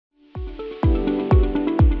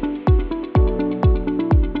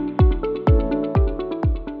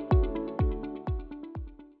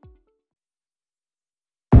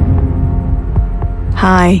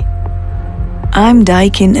Hi, I'm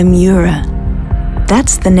Daikin Emura.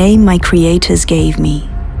 That's the name my creators gave me.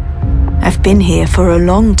 I've been here for a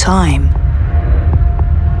long time.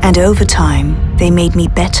 And over time, they made me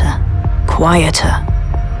better, quieter,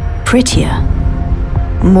 prettier,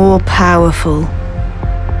 more powerful.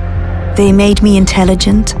 They made me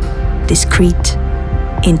intelligent, discreet,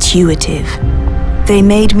 intuitive. They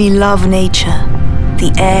made me love nature,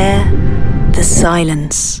 the air, the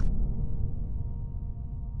silence.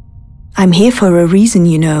 I'm here for a reason,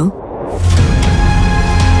 you know.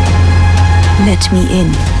 Let me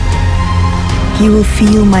in. You will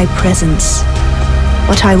feel my presence,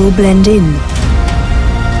 but I will blend in.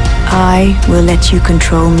 I will let you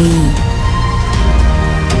control me.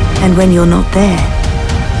 And when you're not there,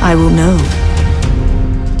 I will know.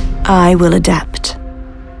 I will adapt.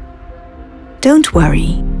 Don't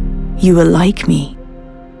worry, you will like me.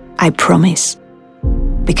 I promise,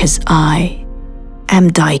 because I am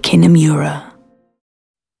Daikin Emura.